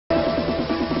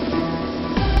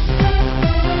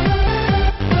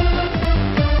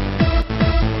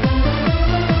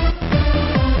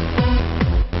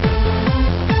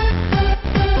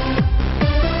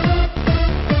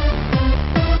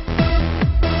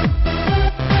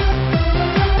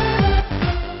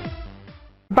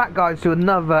back, guys, to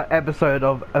another episode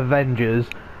of Avengers,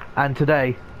 and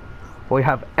today we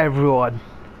have everyone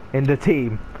in the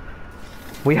team.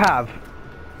 We have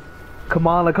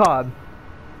Kamala Khan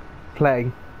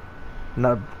playing.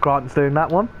 No, Grant's doing that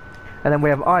one. And then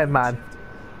we have Iron Man,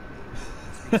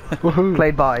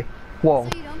 played by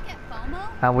Wong.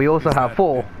 And we also have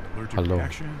Thor,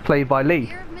 played by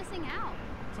Lee.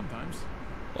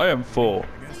 I am Thor.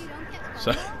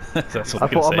 So that's what I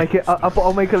thought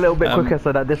I'll make it a little bit quicker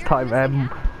so that this time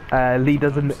Lee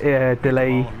doesn't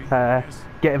delay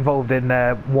get involved in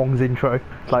Wong's intro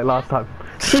like last time.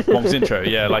 Wong's intro,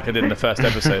 yeah, like I did in the first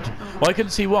episode. Well, I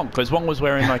couldn't see Wong because Wong was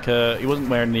wearing like he wasn't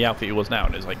wearing the outfit he was now,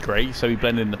 and it was like grey, so he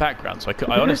blended in the background. So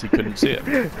I honestly couldn't see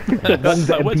him. Like,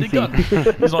 where's he gone?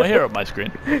 He's not here on my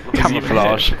screen.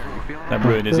 Camouflage. That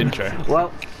ruined his intro.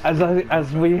 Well,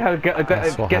 as we have get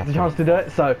the chance to do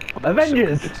it, so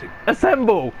Avengers,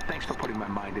 assemble! Thanks for putting my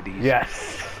mind at ease.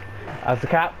 Yes. As the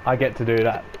cap, I get to do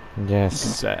that.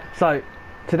 Yes. So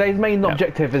today's main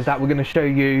objective is that we're going to show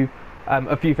you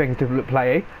a few things to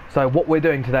play. So what we're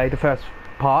doing today, the first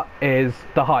part, is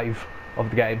the hive of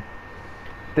the game.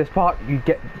 This part, you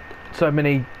get so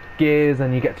many gears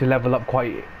and you get to level up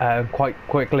quite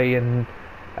quickly. And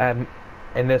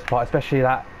in this part, especially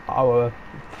that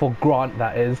for Grant,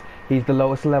 that is, he's the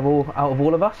lowest level out of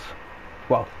all of us.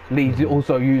 Well, Lee's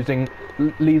also using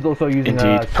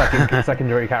a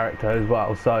secondary character as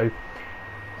well. So.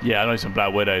 Yeah, I know some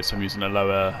Black Widows, so I'm using a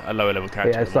lower level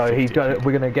character. Yeah, so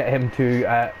we're gonna get him to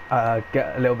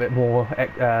get a little bit more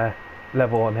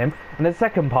level on him. And the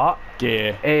second part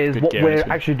is what we're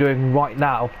actually doing right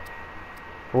now,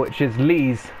 which is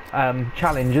Lee's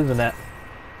challenge, isn't it?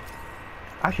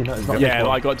 Actually, no, it's not. Yeah, well,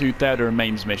 I got to do Dare to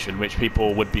Remain's mission, which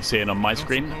people would be seeing on my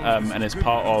screen, and it's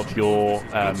part of your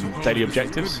daily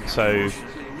objectives. So.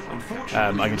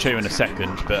 I can show you in a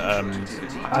second, but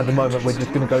at the moment we're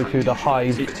just going to go to the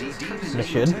hive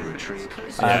mission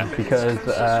because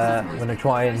we're going to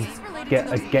try and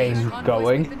get a game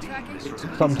going.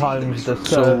 Sometimes the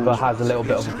server has a little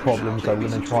bit of a problem, so we're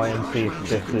going to try and see if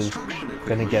this is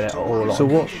going to get it all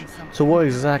on. So what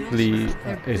exactly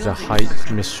is a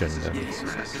hive mission then?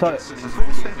 So,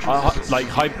 like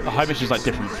hive mission is like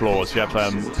different floors. You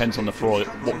have depends on the floor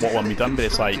what one we've done, but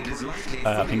it's like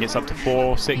I think it's up to 4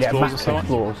 or 6 floors or so on.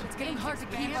 Floors.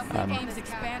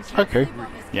 Okay.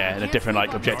 Yeah, and a different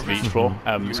like objective each floor.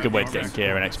 It's a good way to get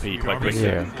gear and XP quite quickly.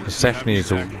 Yeah, it's definitely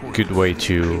a good way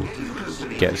to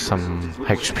get some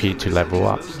HP to level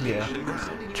up. Yeah.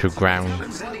 To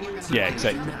ground. Yeah,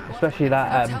 exactly. Especially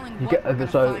that you get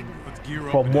so.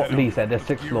 From what Lee said, there's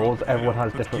 6 floors. Everyone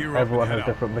has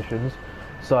different missions.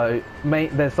 So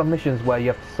there's some missions where you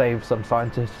have to save some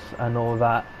scientists and all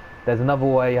that. There's another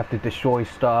way you have to destroy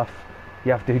stuff.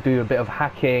 You have to do a bit of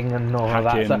hacking and all of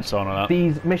that. So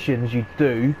these missions you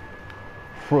do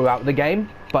throughout the game,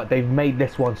 but they've made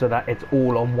this one so that it's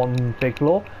all on one big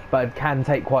floor. But it can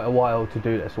take quite a while to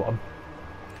do this one.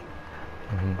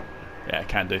 Yeah, it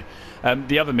can do.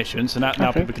 The other missions, and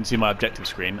now people can see my objective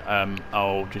screen.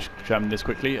 I'll just show them this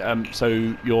quickly.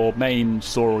 So your main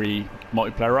story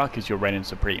multiplayer arc is your Reigning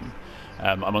Supreme.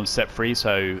 I'm on step 3,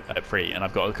 and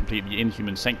I've got to complete the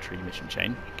Inhuman Sanctuary mission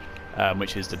chain,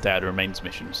 which is the Dare to Remain's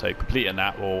mission. So completing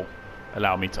that will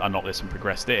allow me to unlock this and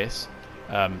progress this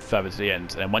further to the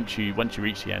end. And once you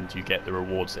reach the end, you get the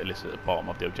rewards that are listed at the bottom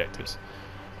of the objectives.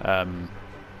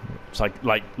 It's like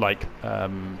the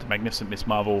Magnificent Miss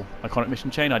Marvel iconic mission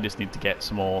chain. I just need to get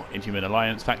some more Inhuman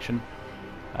Alliance faction,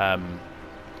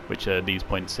 which are these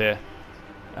points here,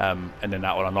 and then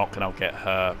that will unlock, and I'll get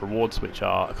her rewards, which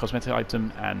are a cosmetic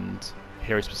item and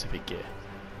hero-specific gear.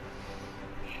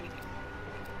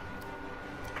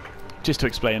 Just to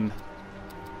explain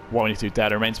what we need to do, Dare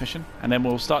to Remain's mission, and then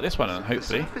we'll start this one, and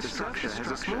hopefully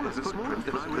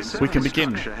we can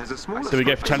begin. Do we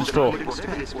go for challenge 4?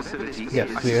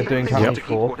 Yes, we are doing challenge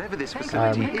 4.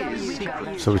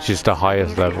 So which is the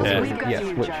highest level? Yes,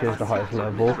 which is the highest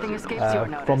level.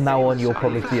 From now on, you'll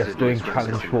probably see us doing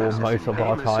challenge 4 most of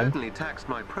our time,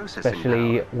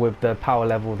 especially with the power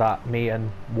level that me and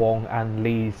Wong and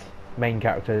Lee's main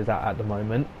character is at the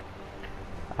moment.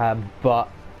 But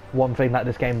one thing that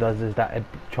this game does is that it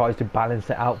tries to balance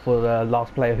it out for the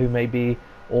last player who may be,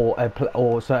 or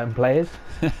certain players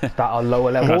that are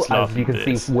lower level, as you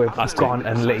can see with Grant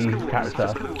and Lee's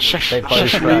character. They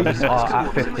both are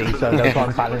at 50, so they'll try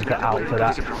and balance it out so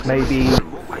that maybe,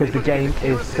 because the game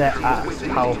is set at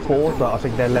power 4, so I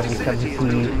think they're level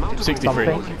 70 63.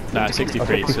 No,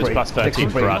 63, so it's plus 13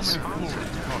 for us.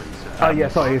 Oh yeah,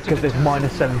 sorry, it's because it's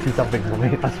minus 70 something for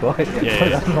me, that's why. Yeah.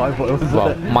 That's what I thought it was.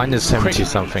 Well, minus 70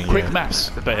 something. Quick Yeah.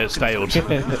 maths, but it's failed.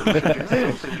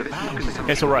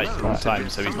 It's alright all the time,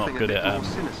 so he's not good at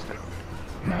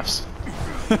maths.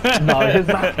 No,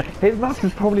 his maths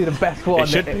is probably the best one. It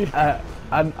should be.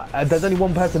 And there's only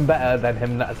one person better than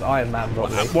him, that's Iron Man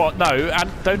probably. What? No, and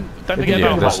don't forget Yeah,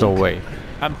 about there's Hulk. no way.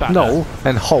 And Banner. No,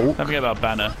 and Hulk. Don't forget about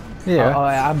Banner. Yeah. Oh,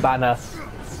 yeah, and Banner.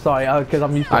 Sorry, because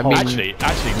I'm used to I Hulk. mean- Actually,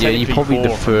 Yeah, you're technically probably the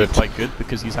Thor third. is quite good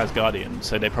because he's Asgardian,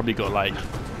 so they probably got like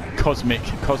cosmic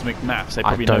maths. They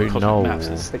probably don't know cosmic know. maths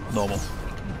is normal.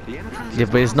 Yeah,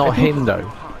 but it's not him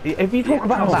though. If you talk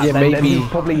about that, Yeah, then maybe- he's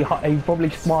probably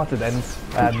smarter than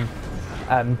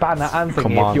Banner and Thingy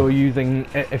Come on. if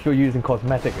you're using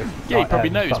cosmetic. Yeah, he probably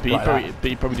knows, stuff but like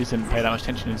he probably just didn't pay that much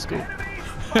attention in school.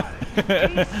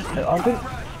 that. I think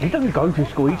he doesn't go to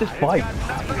school. He just fights.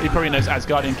 He probably knows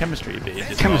Asgardian chemistry, but he's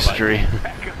just Chemistry.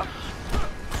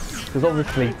 Because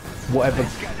obviously,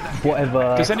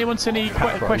 whatever. Does anyone see any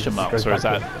question marks, or is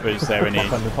there any?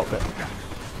 On the top bit.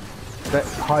 That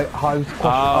Hive's question,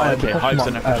 Ah, the okay, question Hives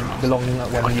don't mark, have question marks. belong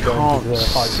when I you go into the can't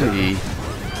Hive. see.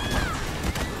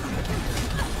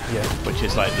 Yeah, Which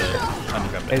is like the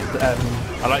underground bit.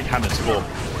 it's I like Hammer's 4.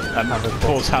 Hammer's 4.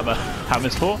 Thor's hammer.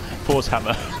 Hammer's 4? Thor's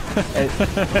hammer.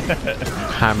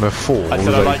 Hammer 4. I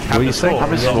said I like What do you Hammer's say? 4.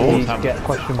 Hammer's not 4? Thor's you hammer. get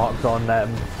question marks on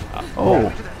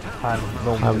Oh, and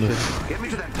normal. Hammer which is-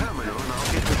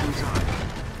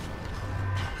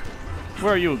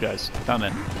 Where are you guys? Down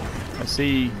there. I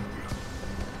see.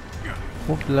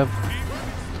 What level?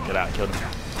 Get out, kill them.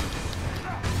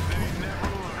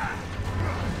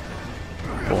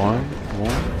 one.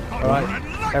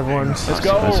 Alright, everyone's. Let's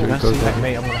go! Let's go. Hack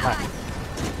me, I'm gonna hack.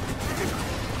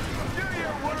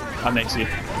 I'm next to you.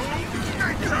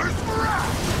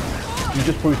 You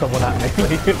just threw someone at me.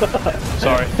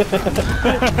 Sorry.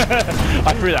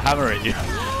 I threw the hammer at you.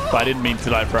 But I didn't mean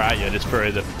to like throw it at you, I just threw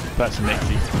it at the person next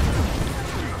to you.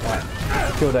 Right,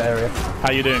 kill that area.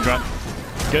 How you doing, Grant?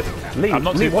 Good? Lee, I'm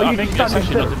not Lee, too what are I you think it's standing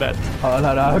actually not still? too bad. Oh no,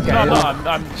 okay. No,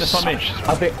 I'm just on me.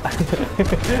 I think.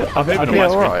 I'm moving on Yeah, my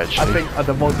screen. alright, I actually. think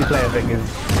the multiplayer thing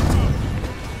is.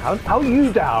 How are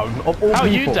you down? Of all How are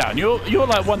you people? down? You're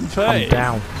like 130. I'm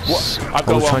down. What? I've I got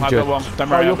was one, trying I've to- got one. Don't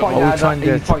Oh, worry, you're I've got fighting one. was trying at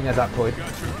to- he's fighting at that point.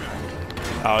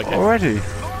 Oh, okay. Already?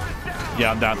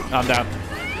 Yeah, I'm down. I'm down.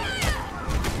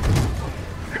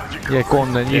 Yeah, go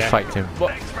on then, you Yeah. fight him.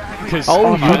 What? Because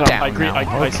Oh, I you're down I agree. now.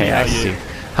 I see Okay, how I you. see.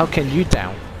 How can you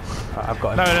down? I've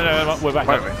got him. No, we're back.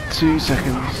 Wait, up. 2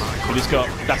 seconds. We just got.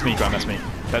 That's me, Grant. That's me.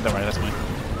 Don't worry, that's me.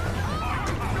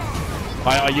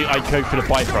 I go for the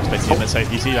Bifrost basically, and so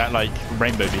if you see that like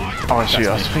rainbow beam. Oh, I see. I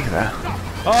that's was me. thinking that.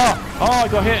 Oh, I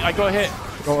got hit. I got hit.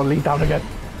 Go on, lead down again.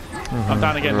 I'm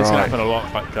down again. This is gonna Right. happen a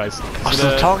lot, like, guys. I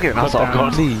saw the target and I thought, down.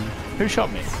 God. Lee. Who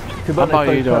shot me? To be honest, about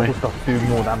you, those purple Joey? stuff do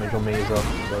more damage on me as well.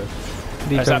 So. Lee,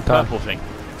 There's don't that die. purple thing.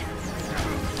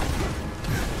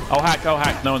 I'll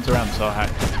hack. No one's around, so I'll hack.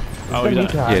 Oh, Don't you need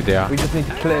to don't. hack. Yeah, they are. We just need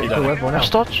to clear You kill don't. everyone else.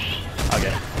 Stodge?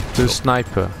 Okay. The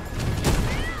sniper.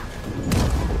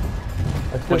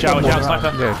 There's Watch still out, someone sniper.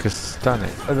 around. Yeah, because done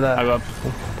it. Over there. Oh,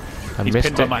 I he's missed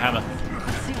pinned it. on my hammer.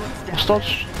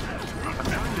 Stodge?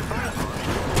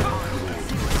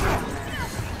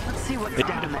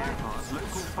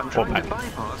 Fall back.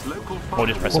 Or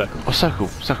just press circle.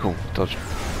 Oh, circle. Dodge.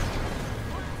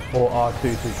 Or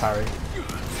R2 to parry.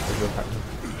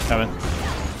 Come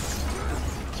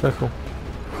in. Circle.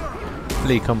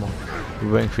 Lee, come on.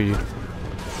 We're waiting for you.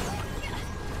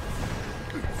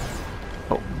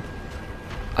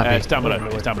 It's down below.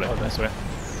 It's down below. That's right.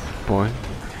 Boy.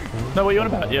 No, what are you on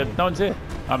about? Yeah, no one's here.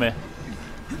 I'm here.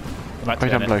 I'm about to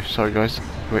Wait go down in below. it. Sorry, guys.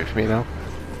 Wait for me now.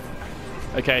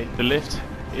 Okay, the lift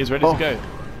is ready Oh. to go.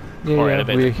 Yeah, Or yeah,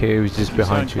 elevator. we're here. We're just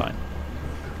behind So you. inclined.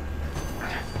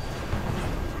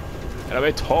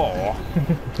 Elevator.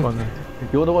 Come on then.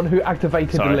 You're the one who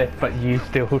activated Sorry. the lift, but you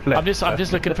still left. I'm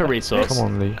just looking for resource. Come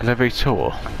on, Lee.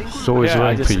 Elevator. It's always Yeah, I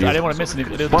waiting for you. didn't want to miss any. I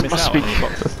didn't One want to miss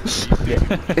must out on any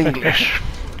boxes. English.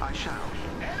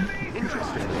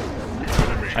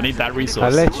 I need that resource.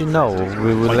 I'll let you know.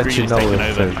 We will My let green you is know taken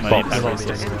if over, the and I box. need that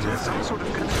resource.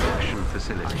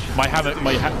 My hammer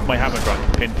drug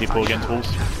can pin people against walls.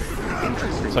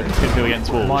 So I can pin people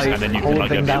against walls, My and then you can like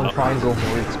holding get down people up. triangle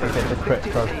is if it's a crit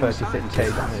does 36k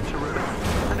damage.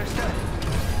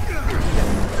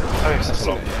 That's a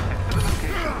lot.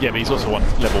 Yeah, but he's also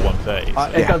level 130. So.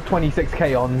 It does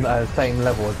 26k on same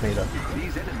level as me though.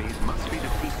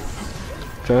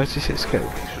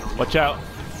 36k. Watch out.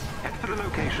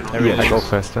 There he Yeah, is. go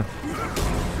first then.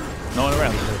 No one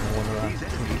around.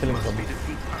 Killing them.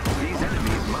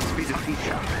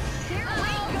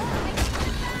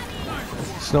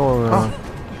 It's no one around.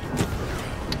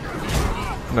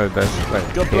 No, there's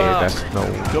like Good here. blast. There's no.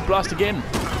 Good blast again.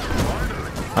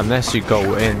 Unless you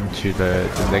go into the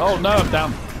next. Oh no, I'm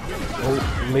down.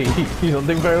 Oh, Lee, you're not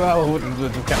doing very well. I wouldn't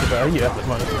just catch that here at the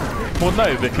moment. Well,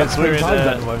 no, because we're in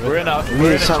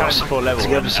a challenge 4 level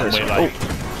and we're like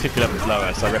 50 levels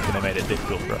lower, so I reckon they made it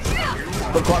difficult for us.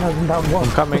 But Grant hasn't down one.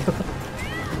 I'm coming.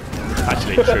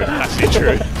 Actually, true. Actually,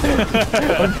 true.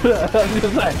 I'm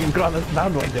just saying, Grant hasn't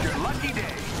down one yet.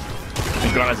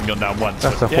 And Grant hasn't gone down once.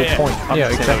 That's the whole point. I'm Yeah,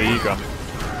 the same exactly. over you, Grant.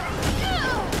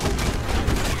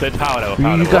 So power level.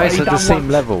 You guys He's are the down same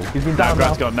once. level. He's been Now down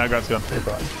Grant's now. gone. Now Grant's gone. It's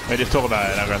alright. We just talk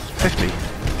about it now, Grant. 50.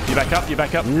 You back up? You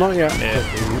back up? Not yet. Yeah.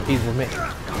 He's with me.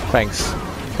 Thanks.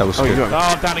 That was Oh, you good.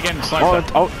 got Oh, down again. Oh, Sniper.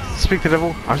 oh, speak the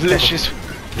devil. I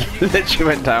literally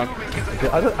went down. I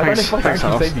don't know if I can Thanks, actually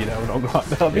Alice. save you now or not,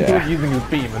 Grant. I think he was using his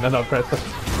beam and then I pressed it.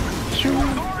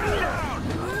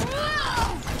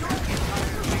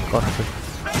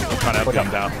 Trying to help come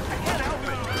down.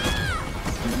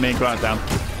 Me and Grant down.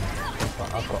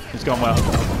 It's gone well.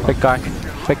 Big guy.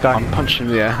 Big guy. I'm punching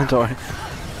in the air. Don't worry.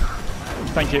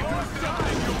 Thank you.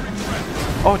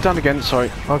 Oh, down again.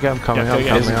 Sorry. Okay, I'm coming. Yeah, I'm go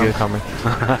coming. again. I'm coming.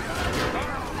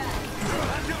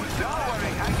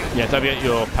 Yeah, don't forget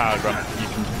your power, Grant. You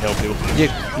can heal people.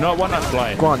 Yeah, No, one not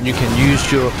flying. Grant, you can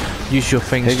use your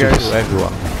things Here to goes. heal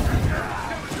everyone.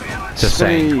 Just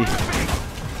saying,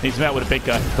 Needs to out with a big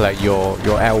guy. like your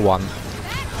L1,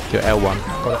 your L1.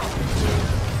 Got it.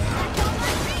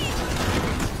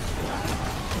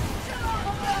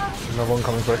 Another one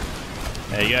coming through.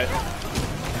 There you go.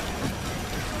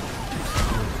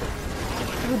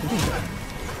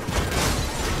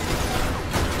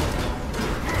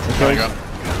 Sorry, Grant.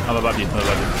 I'm above you. I'm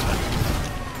above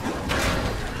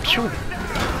you. Sure.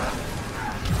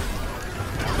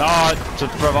 Oh, to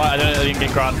provide. I didn't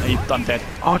get Grant. I'm dead.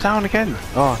 Oh, down again.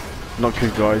 Oh, not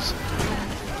good, guys.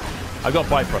 I got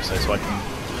Bifrost though, so I can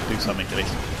do something at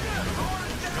least.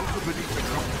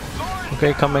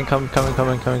 Okay, coming.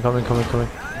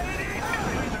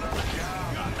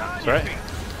 Sorry.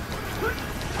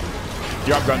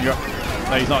 You're up, Grant. You're up.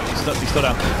 No, he's not. He's still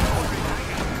down.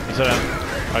 He's still down.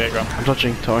 Okay, Grant. I'm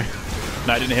dodging. Sorry.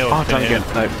 No, I didn't heal. Oh, down Didn't again.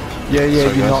 heal. No. Yeah, Sorry,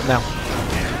 you're guys. not now.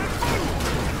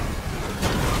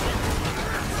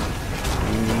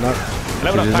 No.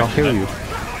 Level Did it up, not faction, kill though. you?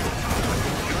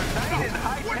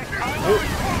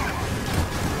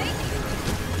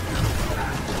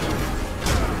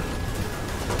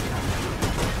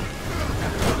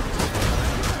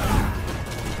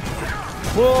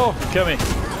 Whoa! Kill me!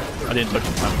 I didn't look.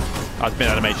 I was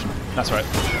mid-animation. That's right.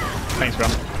 Thanks,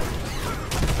 Grant.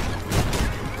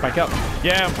 Back up.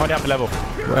 Yeah, I'm finding up a level.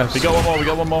 Where's? We got one more. We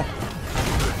got one more.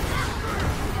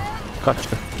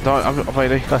 Gotcha. No, I've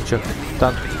already. Gotcha.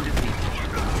 Done.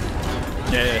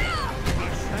 Yeah.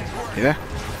 You there?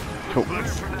 Cool.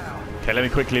 Okay, let me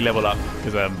quickly level up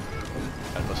because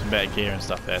I've got some better gear and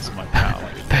stuff there, so my power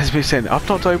might be. There's me saying I've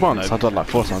not died once. Nope. I've done like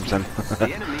 4 times then. The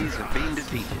enemies have been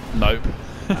defeated. Nope.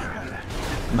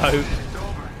 Nope.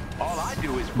 All I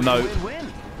do is win, Nope. win, win.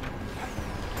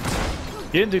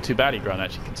 You didn't do too badly, Grant,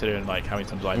 actually, considering like how many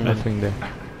times I met. Nothing there.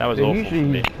 That was They awful for me.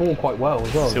 usually fall quite well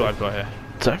as well. See what I've got here.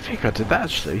 Don't think I did that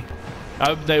actually.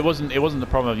 No, it wasn't the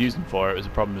problem of using for. It was a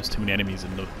problem. There's too many enemies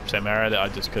in the same area that I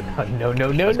just couldn't. No,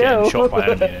 I was getting shot by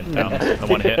an enemy and down in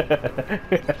one hit.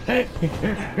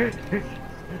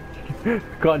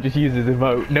 Can't just use his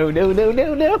emote. No,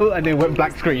 and then went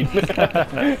black screen.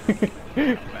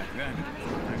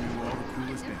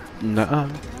 No.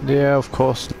 Yeah, of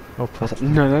course.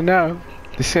 No.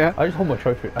 This here. I just hold my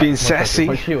trophy. Being my trophy, sassy.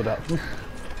 My shield up.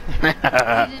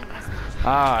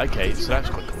 Ah, okay, so that's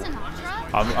quite cool.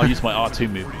 I'll use my R2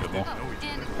 move a bit more.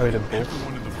 Odin Force.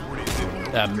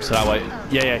 So that way,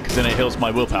 yeah, because then it heals my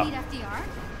willpower.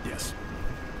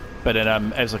 But then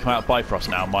as I come out of Bifrost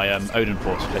now, my Odin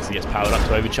Force basically gets powered up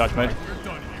to overcharge mode.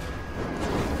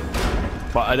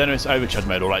 But I don't know if it's overcharge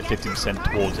mode or like 50%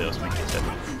 towards it or something. So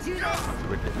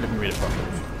let me read it properly.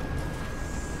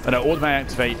 Oh no,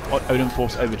 automatically activate Odin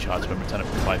Force overcharge when returning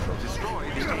from Bifrost. So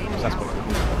that's quite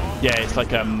cool. Yeah, it's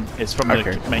like it's from the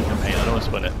main campaign. I don't want to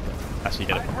spoil it. That's where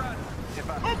you get it from.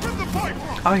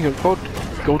 I got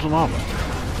golden armor.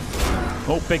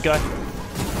 Oh, big guy.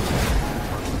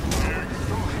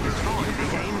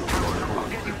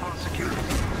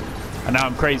 And now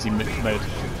I'm crazy mode.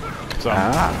 So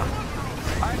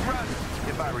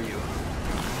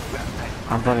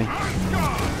I'm running.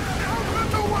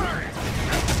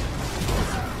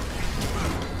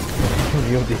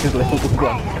 You're these little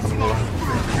grunts.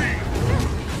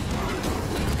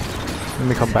 Let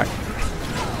me come back.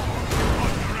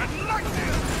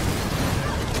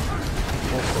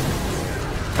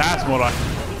 that's more like.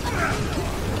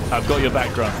 I've got your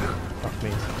back, Grant. Fuck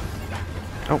me.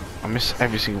 Oh, I missed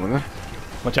every single one there.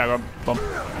 Watch out, Grant. Bomb.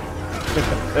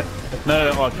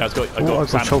 No, okay, I've got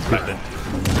Sanders back then.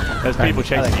 There's people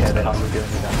chasing you.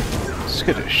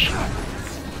 Skittish.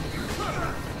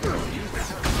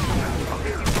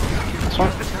 That's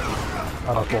fine. I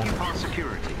was wrong.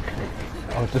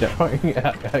 I was just trying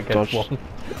against Dodge. one.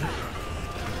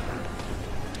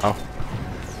 Oh.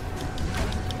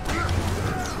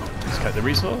 Let's cut the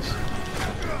resource.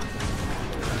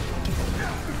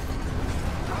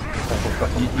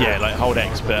 Yeah, like hold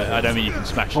X, but I don't think you can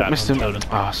smash that. Missed him.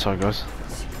 Ah, sorry guys.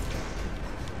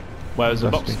 Where's the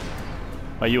box?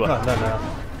 Where you are? No.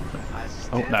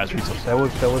 Oh, no, it's resource. There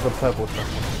was a purple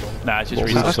stuff. Nah, it's just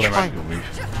Is that resource. a triangle move?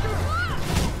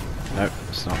 No,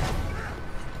 it's not.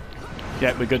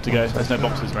 Yeah, we're good to go. There's no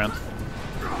boxes around.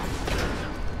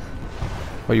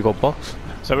 Oh, you got box?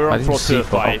 So we're I on didn't floor see 2 of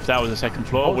for- 5. If that was the second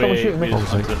floor, Oh, someone we're shooting me.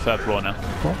 just on to the 3rd floor now.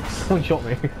 Someone shot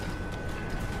me.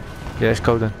 Yeah, let's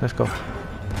go then. Let's go.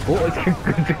 Oh,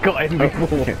 it's got in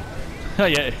before. Oh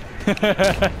yeah.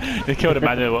 They killed a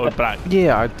man with black.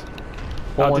 Yeah,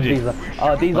 What Oh, ones did you? these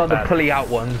are? These Not are the bad. pulley out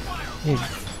ones.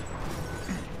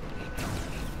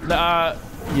 Yeah.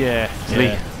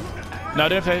 No,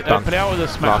 don't play out with the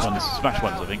smash ones. Smash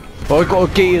ones, I think. Oh, I got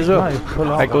a gear as well. No, pull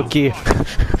out I got ones. gear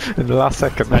in the last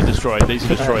second. No, destroy. These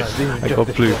are destroyed. I got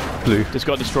blue. Just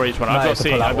got to destroy each one. I've got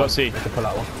C. I've got C. It's a pull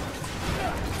out one.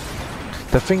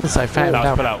 The things I found That was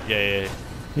out. pull out. Yeah.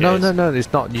 No, Yeah, no,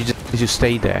 it's not. You just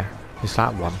stay there. It's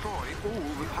that one.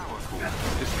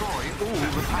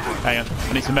 Hang on.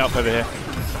 I need some help over here.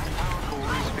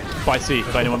 By C.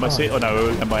 If anyone by C. Oh no,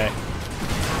 we're by A.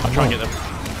 I'll try and get them.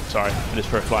 Sorry, I just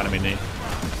threw a fly enemy near you.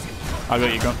 I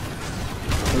got you, Grant.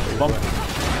 Bomb.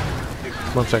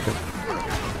 1 second.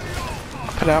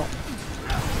 Put out.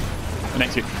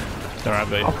 Next to you. Don't worry, I've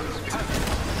got you.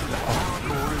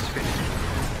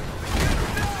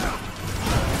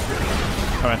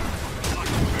 Come on.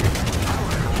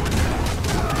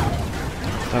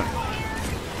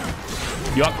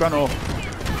 You up, Grant, or?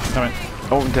 Come on.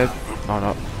 Oh, I'm dead. No,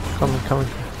 not. Coming.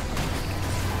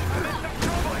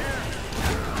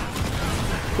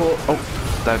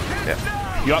 Oh, dead.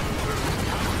 Yeah. You up?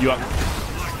 You up?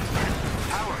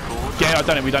 Yeah, I've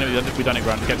done it. We done it,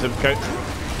 Grant. Get to the coat.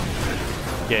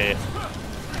 Yeah.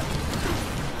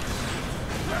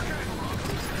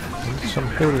 Some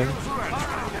healing.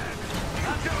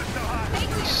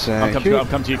 I'll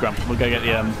come to you, Grant. We'll go get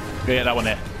the go get that one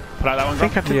there. Put out that one, I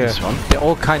think I Grant. did this one. They're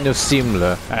all kind of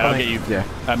similar. I'll get you. Yeah.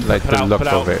 Like put the out, look put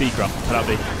out of it. B, Grant. Put out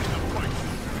B.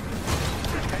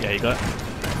 Yeah, you got it.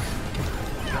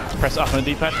 Press up on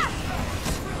the D-pad.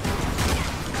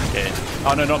 Yeah.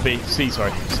 Oh no, not B. C.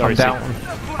 Sorry. I'm C. down.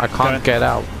 I can't get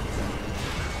out.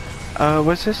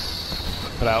 Where's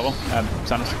this? Put out one.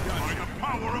 Sanders.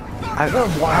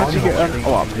 How did you get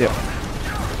oh, up? Yeah.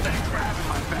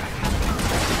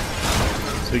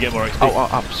 So we get more XP. Oh,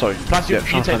 up, sorry. Plus you,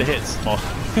 Yeah, you take the hits more.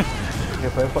 Yeah,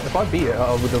 but if I beat it,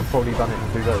 I would have probably done it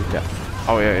in 2 goes. Yeah.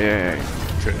 Oh, yeah.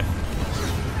 True.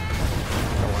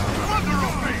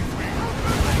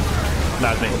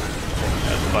 That's me.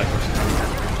 That's the fight.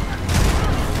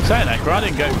 Saying that,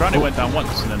 Grant went down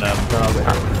once, and then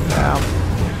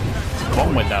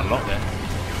one went down a lot there.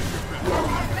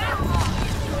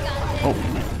 Oh.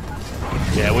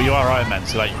 Yeah, well you are Iron Man,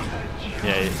 so like,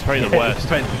 yeah, it's probably the worst.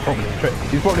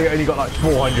 He's probably only got like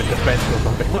 400 defense or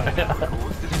something like that.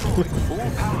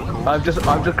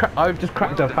 I've just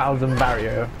cracked 1,000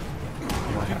 barrier.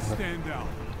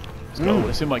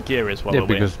 Let's see what my gear is while Yeah, we're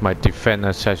winning. because my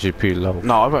defense is actually pretty low.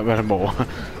 No, I won't better more.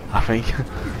 I think.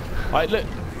 Right,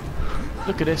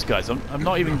 look at this, guys. I'm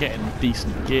not even getting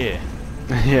decent gear.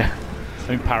 Yeah.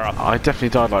 Let me power up. I definitely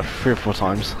died like 3 or 4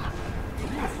 times.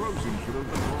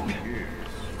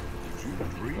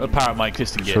 I'll power up my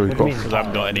existing gear So we've got- because I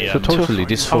haven't got any. So totally,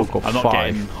 this four got I'm not 5.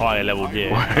 getting higher level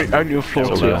gear. Only a floor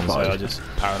So to so five. I just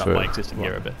powering up So- my existing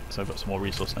gear a bit, so I've got some more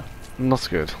resource now. Not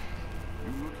good.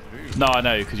 No, I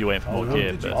know because you're waiting for more gear,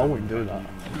 I but wouldn't do that.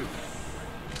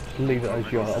 Leave it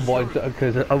as you are,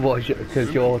 otherwise,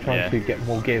 because you're trying to get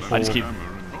more gear for. I just keep.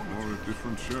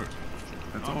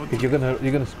 Because you're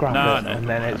gonna scrap No, it, no, and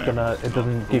then I it know.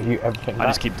 doesn't give you everything. I back.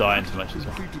 just keep dying too much as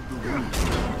well,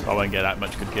 so I won't get that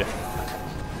much good gear.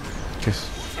 Guess.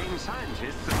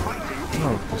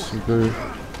 Oh, guess you go.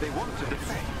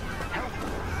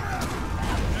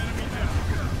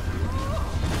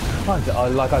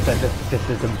 Fine, like I said, this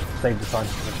is the same design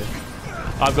mission.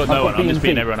 I've got no got one. I'm just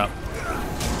B&T. beating everyone up.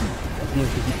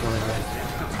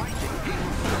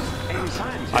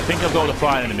 I think I've got all the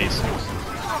flying enemies.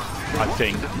 I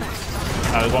think.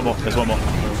 There's one more. There's one more.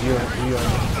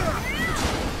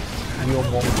 You're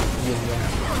more.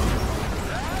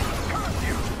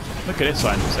 Look at this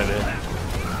sign that's over here.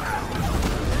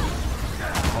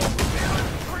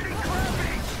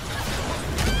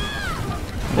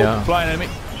 Yeah. Oh, flying enemy.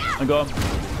 I got him.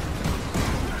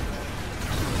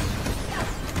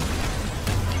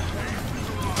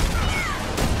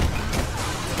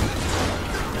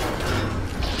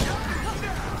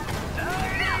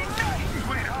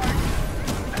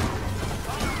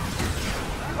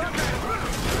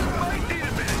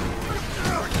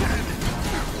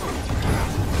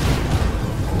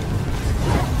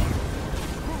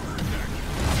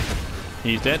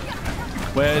 He's dead.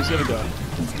 Where's the other guy?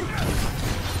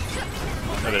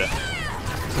 Over there.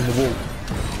 In the wall.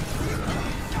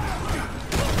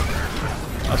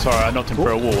 Oh, sorry, I knocked him through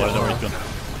a wall. I don't know where he's gone.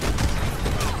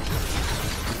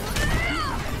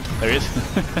 There he is.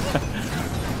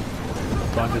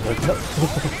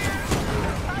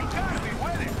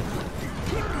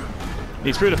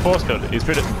 He's through the force field. He's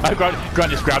through the. Oh,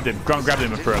 Grant just grabbed him. Grant grabbed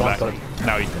him and threw him back.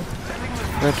 Now he's dead.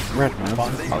 Red man. It's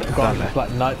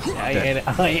like, no, I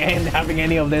ain't having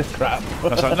any of this crap. I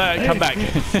was like, no, come back.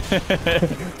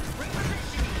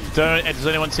 Does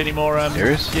anyone see any more?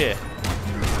 Serious? Yeah.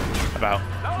 About.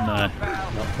 No.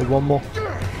 One more.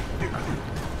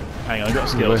 Hang on, I've got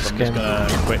skills. So I'm just gonna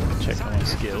quick check on my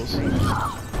skills.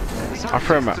 I'll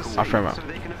throw him out. I'll throw him out.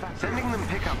 Sending them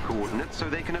pickup coordinates so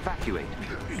they can evacuate.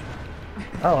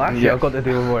 Oh, actually, Yeah. I've got to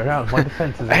do the other way around. My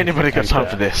defense is. Anybody got time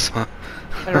for this? It's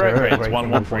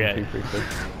 1138.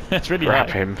 That's really Grab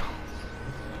high. him.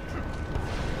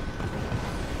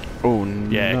 Oh no.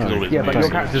 Yeah, because all his Yeah, but mates your are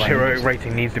character's flying. heroic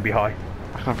rating needs to be high.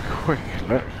 I can have a quick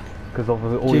look. Because of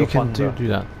all You your can funds. do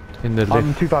that in the I'm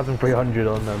lift. 2,300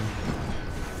 on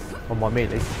my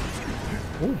melee.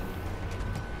 Ooh.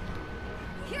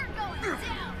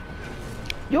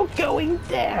 You're going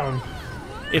down.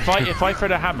 If I throw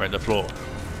the hammer at the floor,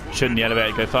 shouldn't the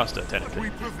elevator go faster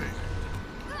technically?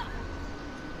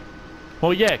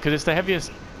 Well, yeah, because it's the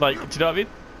heaviest. Like, do you know what I mean?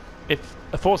 If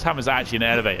a force hammer is actually in an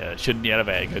elevator, shouldn't the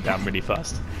elevator go down really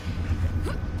fast?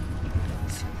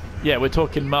 Yeah, we're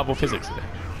talking Marvel physics here.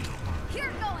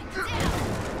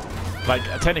 Like,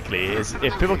 technically, if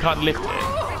people can't lift it,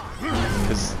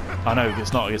 because I know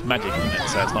it's magic, isn't it?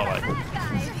 So it's not like.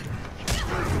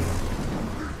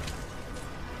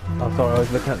 Oh, sorry, I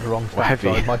was looking at the wrong stat. Heavy.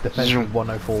 Sorry, my defense is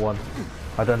 1041.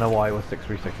 I don't know why it was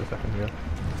 636 a second ago.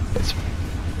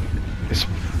 It's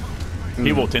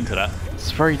He walked into that.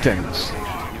 it's very dense.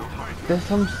 There's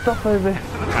some stuff over here.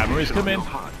 Hammer is coming.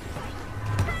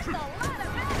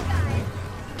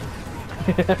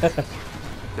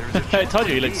 I told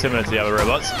you look similar to the other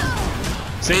robots.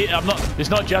 See, it's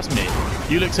not just me.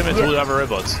 You look similar to all the other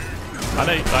robots. I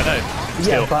know.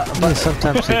 Still. Yeah, but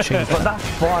Sometimes they change. but that's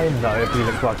fine though if he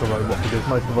looks like a robot because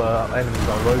most of our enemies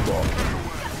are robots.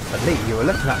 But Lee, you were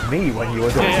looking at me when you were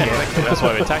doing Yeah, it. exactly. That's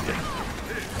why we attacked it.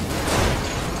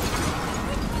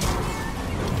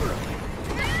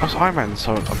 I was Iron Man,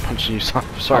 so I'm punching you.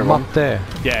 Sorry, I'm Ron. up there.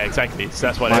 Yeah, exactly. So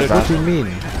that's why. My They bad. What do you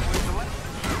mean?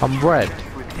 I'm red.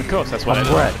 Of course, that's why. I'm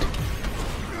they red.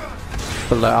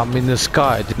 But like, I'm in the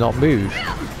sky. I did not move.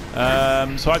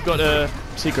 So I've got a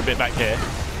secret bit back here.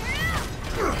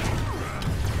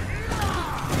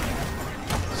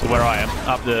 So where I am,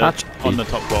 up on the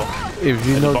top floor. If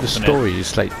you There's a know the box in it. story,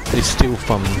 it's like it's still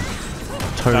from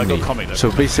I've got Tony. comic, though.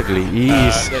 So basically,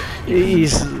 he's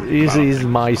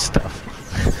my stuff.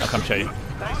 I'll come show you.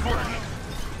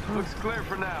 Looks clear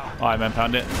for now. Iron Man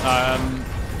found it.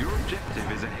 Your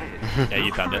objective is ahead. Yeah,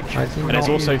 you found it. I think And there's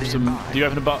not. also some. Do you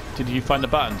open the Did you find the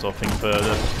buttons or thing for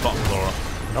the bottom floor?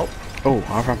 Nope. Oh,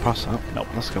 I ran past that. Nope.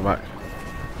 Let's go back.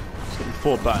 So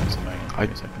 4 buttons. Give me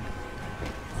a second.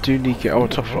 Do need to get on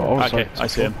top floor. Oh, Okay, sorry, I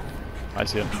see him. I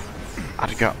see him.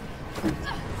 How'd it go?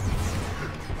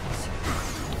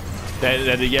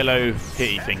 They're the yellow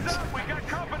hitty things. We got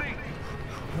company.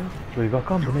 We got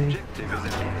company. Objective is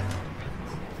ahead.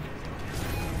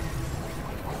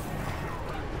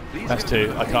 That's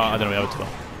 2. I don't know where else to go.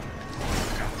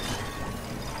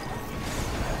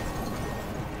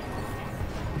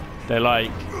 They're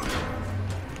like.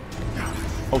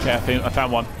 Okay, I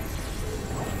found one.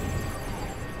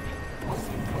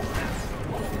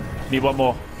 Need one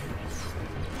more.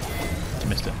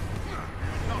 Missed it.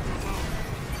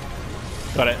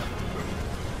 Got it.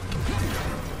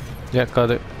 Yeah,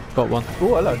 got it. Got one.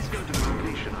 Oh, hello.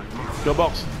 Your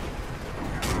box.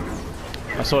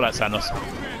 I saw that, Sanos.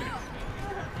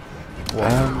 So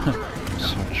I'm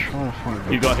trying to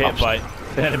find. You got hit by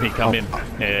an enemy come in.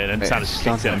 Yeah, then Sanos just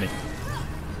kicks the enemy.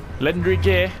 Legendary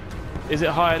gear. Is it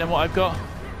higher than what I've got?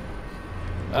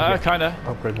 Kinda.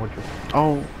 Upgrade module.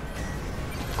 Oh,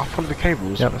 I'll follow the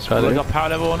cables. Yep, That's got Have it. I got power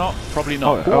level or not? Probably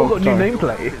not. Oh, I've got a new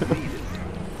sorry. nameplate.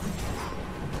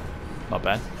 Not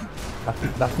bad.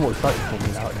 That's more exciting for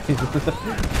me nowadays.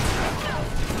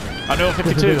 I'm level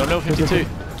 52. I'm level 52.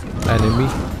 Enemy.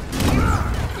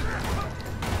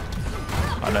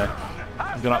 I know.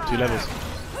 I've gone up 2 levels.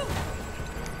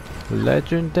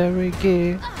 Legendary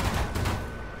gear.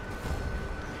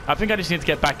 I think I just need to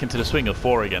get back into the swing of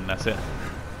 4 again. That's it.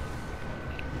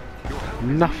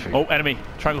 Nothing. Oh, enemy.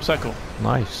 Triangle circle.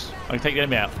 Nice. I can take the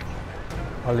enemy out.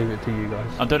 I'll leave it to you guys.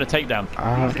 I'm doing a takedown.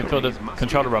 I can feel the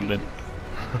controller rumbling.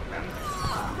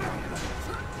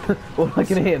 All I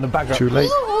can hear in the background. Too late.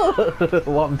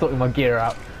 While I'm sorting my gear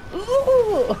out.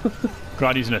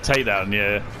 Grind using a takedown,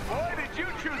 yeah. Why did you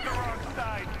choose the wrong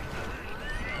side?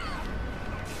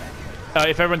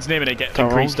 If everyone's near me, they get Go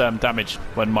increased damage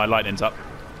when my lightning's up.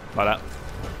 Like that.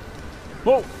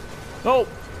 Whoa! Oh!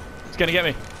 It's gonna get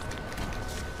me.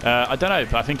 I don't know,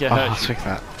 but I think it Oh, I'll hurts. take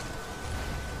that.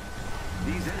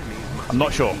 These enemies must I'm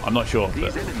not sure. I'm not sure. But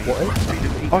These enemies What is? must be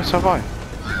defeated. Oh, so have I.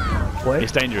 What?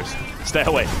 it's dangerous. Stay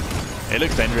away. It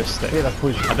looks dangerous. Stay. Yeah, that's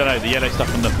poison. I don't know. The yellow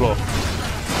stuff on the floor.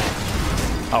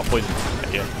 Oh, poison.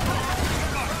 There you go.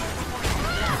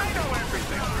 I know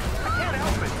everything. I can't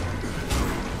help it.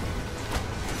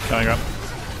 Going up.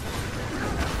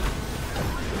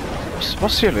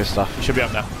 What's the other stuff? You should be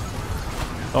up now.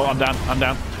 Oh, I'm down. I'm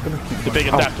down. The big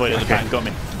adaptoid at the okay. back got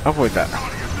me. Avoid that.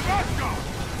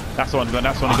 That's the one.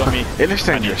 That's the one who got me. It looks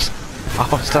dangerous.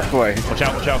 Oh, step away. Watch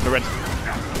out for red.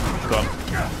 Go on.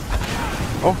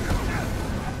 Oh,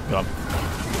 Go on.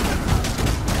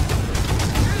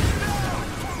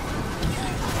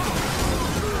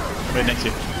 Right next to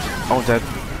you. oh, dead.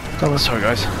 Sorry,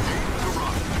 guys.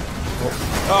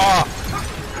 Ah!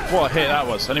 What a hit that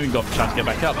was. I didn't even got a chance to get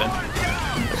back up then.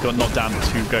 Just got knocked down 2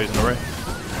 goes in a row.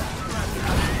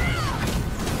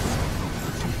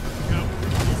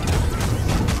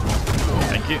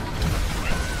 Thank you.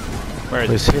 Where is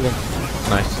He's it? healing.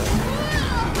 Nice.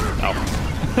 Oh.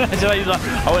 I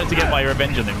wanted to get my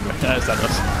revenge on him. Thanos.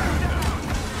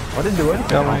 I didn't do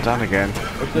anything. I'm down again.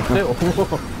 It's just little.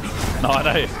 No, I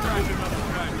know.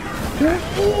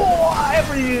 Oh,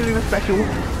 everything is special.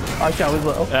 I shall as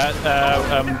well.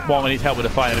 One, we need help with the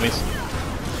fire enemies.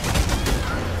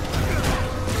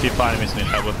 2 fire enemies we need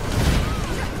help with.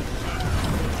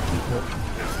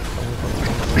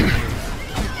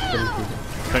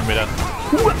 Think we're done.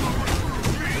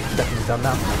 Definitely done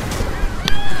now.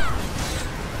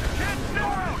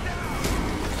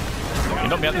 You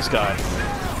knocked me out this guy.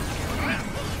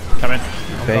 Come in.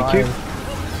 Thank you.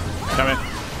 Come in.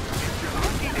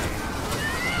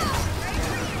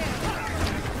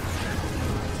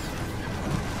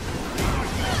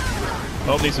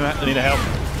 Oh, need some help. I need a help.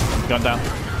 Gone down. I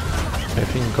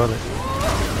think you got it.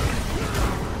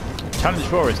 Challenge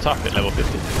 4 is tough at level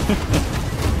 50.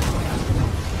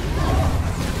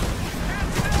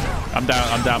 I'm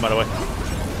down by the way.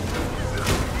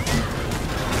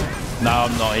 No,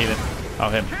 I'm not healing. Oh,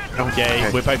 him. Okay.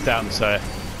 Yeah, we're both down, so...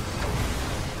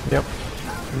 Yep.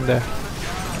 In there.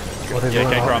 Yeah,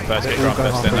 get Grant first,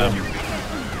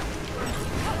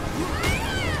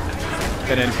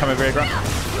 then come over here, Grant.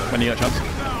 When you got a chance.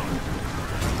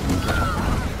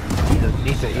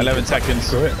 11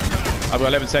 seconds. I've got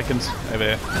 11 seconds over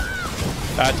here.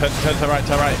 Turn to right,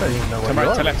 turn right. Turn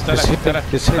right, turn left, turn left, turn left.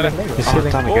 He's healing. He's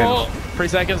healing. Down again. Oh, 3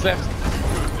 seconds left.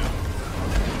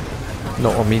 No,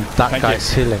 I mean that Thank guy's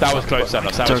you. healing. That was close,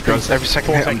 Thanos. That was Don't close. go. Every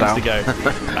second 4 hit, I'm seconds to down. go.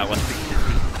 That one.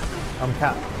 I'm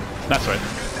Cat. That's right.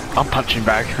 I'm punching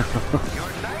back. Your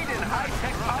knight in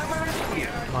high-tech armor is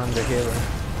here. I'm the hero.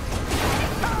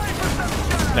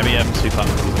 Let me sweep up.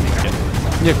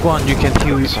 Yeah, go on. You can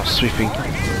heal. Start sweeping.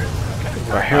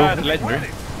 Right, hill. Legendary.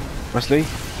 Wesley.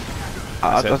 I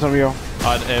That's it. don't know.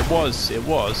 It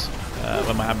was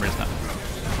where my hammer is now.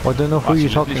 I don't know who you're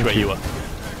talking Literally where to. you were.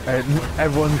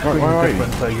 Everyone's where screen are is you?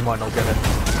 different, so you might not get it.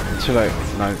 Too late.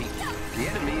 No. The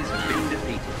enemies have been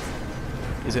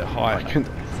defeated. Is it high? I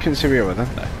couldn't see where you were then.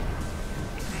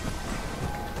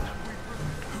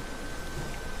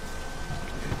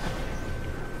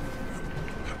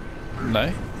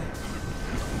 No.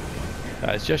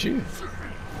 It's just you.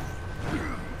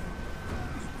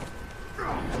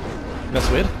 That's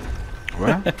weird.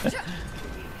 Where?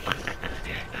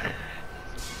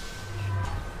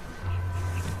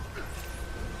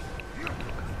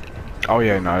 Oh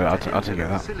yeah, no, I'll take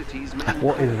that. Facilities man-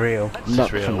 What is real? It's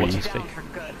Not real. for What's me. his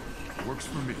fake? Works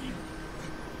for me.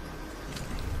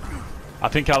 I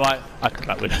think I might. I think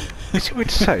that would. Is it weird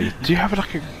to say? Do you have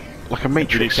like a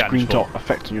matrix challenge green for. dot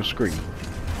effect on your screen?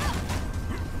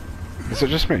 Is it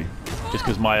just me? Just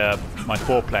because my my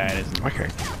 4 playing isn't. Okay.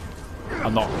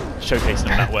 I'm not showcasing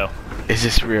them that well. Is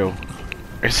this real?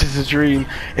 Is this a dream?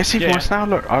 It's even worse now.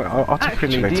 Look, I'll take a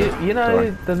picture Actually, later. you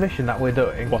know the mission that we're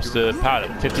doing? What's the power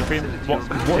level? 53? What?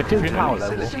 What's 53 his power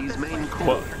level?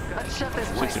 What?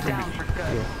 63?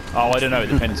 Oh, I don't know. It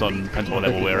depends on what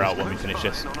level we're at when we finish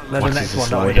this. No, the What next is one this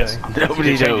that we're like? doing.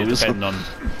 Nobody It changes knows. depending on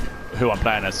who I'm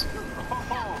playing as.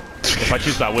 If I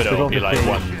choose that Widow, it'll be like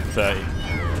Obviously- 130.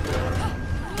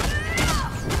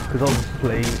 Because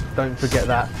obviously, don't forget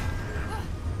that.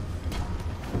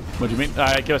 What do you mean?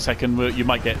 Give a second. You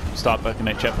might get start back in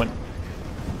a checkpoint.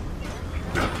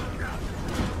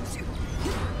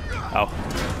 Oh.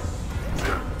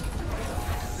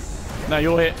 No,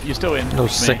 you're here. You're still in. No, Me.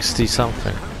 60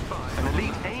 something. An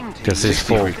elite aim team. Because it's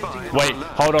full. Wait,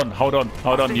 hold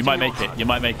on. You might make it. You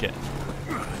might make it.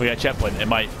 We get a checkpoint.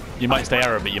 You might stay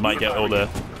arrow, but you might get all the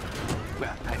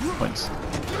points.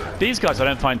 These guys I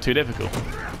don't find too difficult.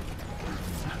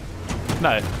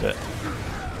 No, but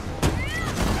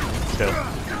still.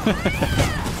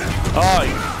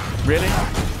 Oh, really?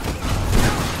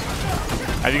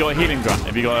 Have you got a healing grunt?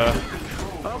 Have you got a?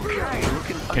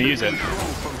 Can you use it?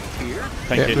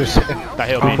 Thank you. That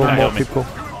healed me. That healed me. People.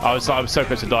 I was so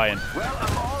close to dying.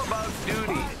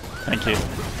 Thank you.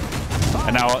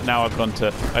 And now I've gone to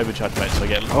overcharge mode, so I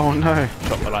get Oh no.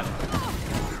 shot by lightning.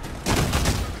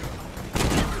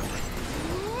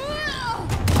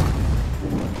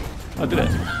 I did it.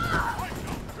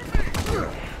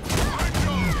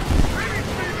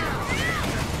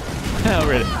 Oh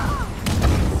really?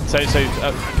 So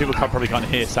people probably can't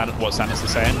hear what Sanus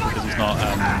is saying because he's not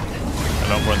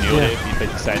no longer on the audio. He's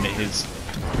basically saying that his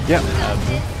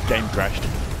game crashed.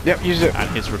 Yep, use it. And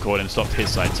his recording stopped his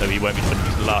side, so he won't be joining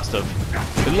the last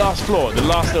floor, the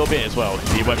last little bit as well.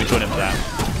 He won't be joining for that.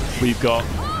 We've got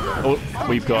I'm so random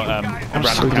people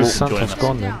glad joining Santa's us.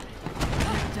 gone then.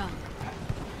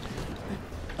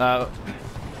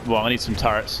 Well, I need some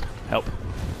turrets. Help.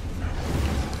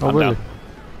 Oh, I'm really? down.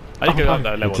 I need to go up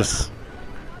that level. It's just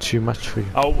too much for you.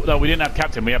 Oh no, we didn't have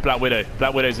Captain. We have Black Widow.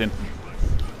 Black Widow's in.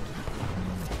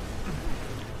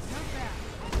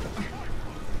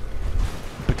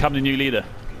 Become the new leader.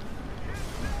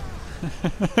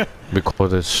 We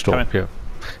call it stop here.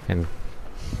 And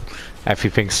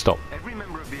everything stop. Every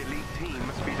member of the elite team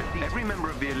must be defeated. Every member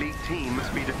of the elite team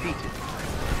must be defeated.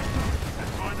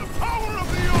 By the power of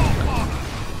the All-Father.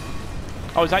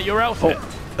 Oh, is that your outfit?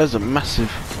 Oh, there's a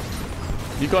massive.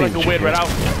 You got like a weird red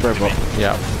outfit. Robot.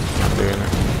 Yeah, I'm doing it.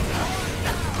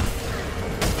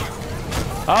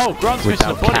 Oh, Grant's missing a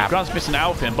Without body. cap. Grant's missing an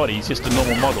outfit and body. He's just a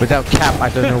normal model. Without cap, I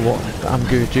don't know what I'm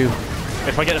going to do.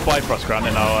 If I get the Bifrost Grant,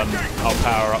 then I'll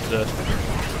power up the.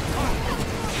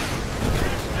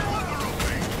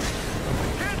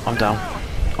 I'm down.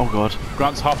 Oh god.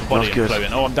 Grant's half a body That's good.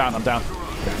 floating. Oh, I'm down. Down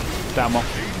more.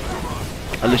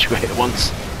 I literally got hit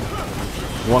once.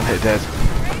 One hit dead.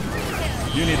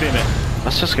 You need to beam it.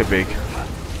 Let's just go big.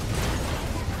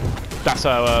 That's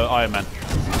Iron Man.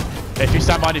 If you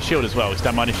stand behind his shield as well,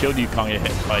 stand behind his shield, you can't get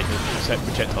hit by his set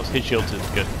projectiles. His shield is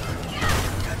good.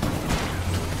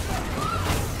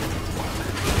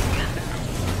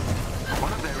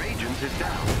 One of their agents is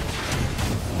down.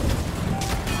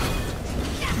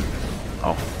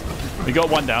 Oh. We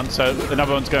got one down, so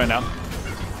another one's going down.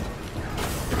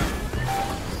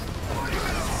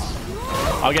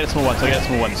 I'll get the small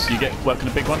ones. You get working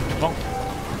the big one? Come on.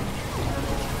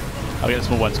 I'll get the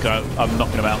small ones, go. I'm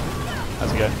knocking them out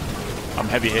as I go. I'm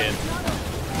heavy hitting.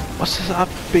 What's this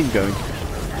beam going?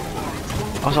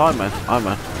 Oh, it's Iron Man. Iron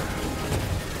Man.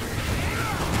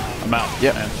 I'm out.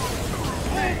 Yep. Man.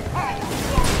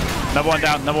 Another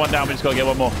one down. We just got to get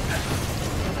one more.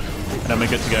 And then we're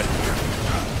good to go.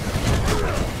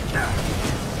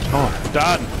 Oh,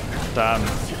 Done.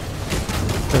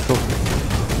 Careful.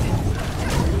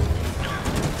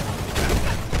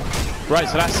 Right,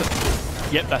 so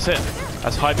that's... Yep, that's it.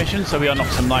 That's high mission, so we unlock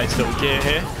some nice little gear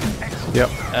here. Yep.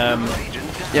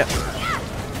 yep.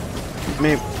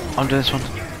 Me, I'm doing this one.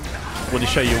 We'll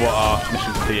just show you what our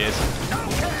mission complete is.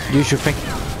 Use your thing.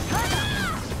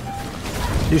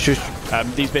 Use your...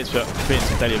 These bits are completing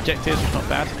some daily objectives, which is not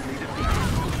bad.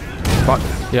 Fuck.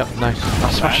 Yep, nice.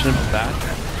 I smashed him. Not bad.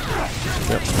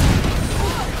 Yep.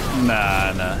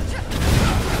 Nah.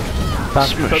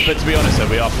 That's But to be honest though,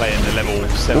 we are playing the level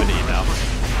 70 now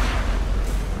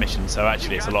mission, so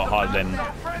actually it's a lot harder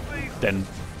than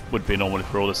would be normal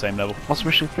if we're all the same level. What's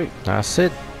mission 3? That's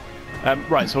it.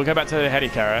 Right, so we'll go back to the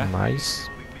helicarrier. Nice.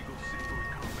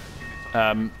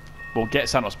 We'll get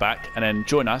Santos back and then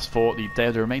join us for the Day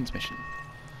of the Remains mission.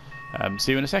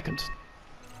 See you in a second.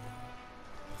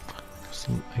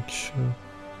 Some extra...